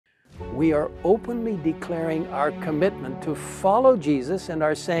we are openly declaring our commitment to follow Jesus and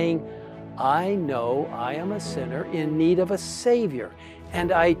are saying, I know I am a sinner in need of a Savior,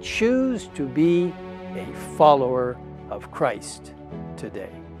 and I choose to be a follower of Christ today.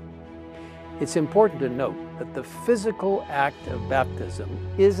 It's important to note that the physical act of baptism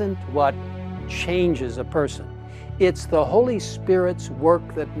isn't what changes a person. It's the Holy Spirit's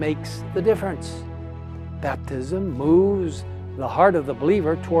work that makes the difference. Baptism moves the heart of the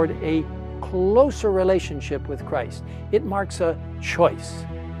believer toward a closer relationship with Christ. It marks a choice,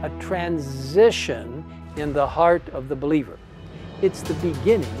 a transition in the heart of the believer. It's the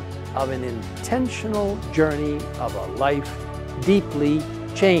beginning of an intentional journey of a life deeply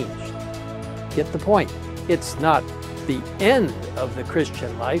changed. Get the point. It's not the end of the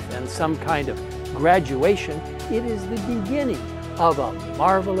Christian life and some kind of graduation. It is the beginning of a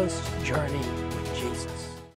marvelous journey